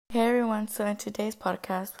Hey everyone, so in today's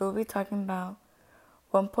podcast, we'll be talking about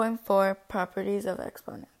 1.4 properties of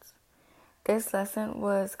exponents. This lesson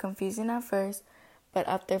was confusing at first, but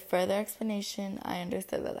after further explanation, I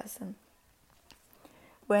understood the lesson.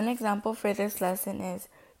 One example for this lesson is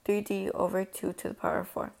 3d over 2 to the power of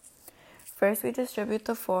 4. First, we distribute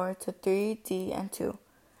the 4 to 3d and 2.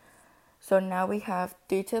 So now we have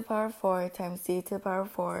 3 to the power of 4 times d to the power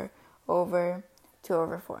of 4 over 2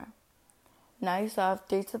 over 4. Now you solve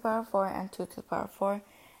 3 to the power of 4 and 2 to the power of 4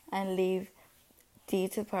 and leave d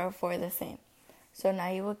to the power of 4 the same. So now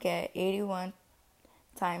you will get 81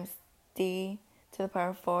 times d to the power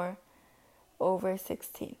of 4 over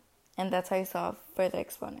 16. And that's how you solve for the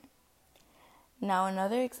exponent. Now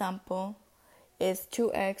another example is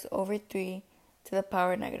 2x over 3 to the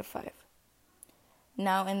power of negative 5.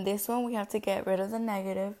 Now in this one we have to get rid of the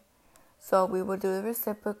negative. So we will do the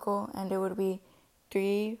reciprocal and it would be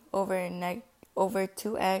 3 over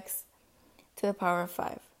 2x to the power of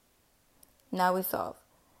 5. Now we solve.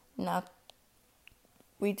 Now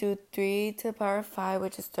we do 3 to the power of 5,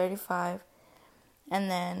 which is 35. And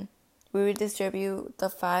then we would distribute the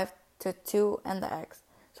 5 to 2 and the x.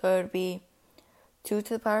 So it would be 2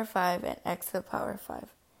 to the power of 5 and x to the power of 5.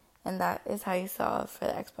 And that is how you solve for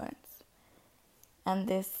the exponents. And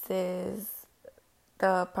this is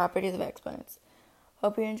the properties of exponents.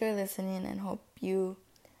 Hope you enjoy listening and hope you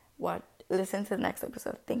listen to the next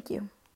episode. Thank you.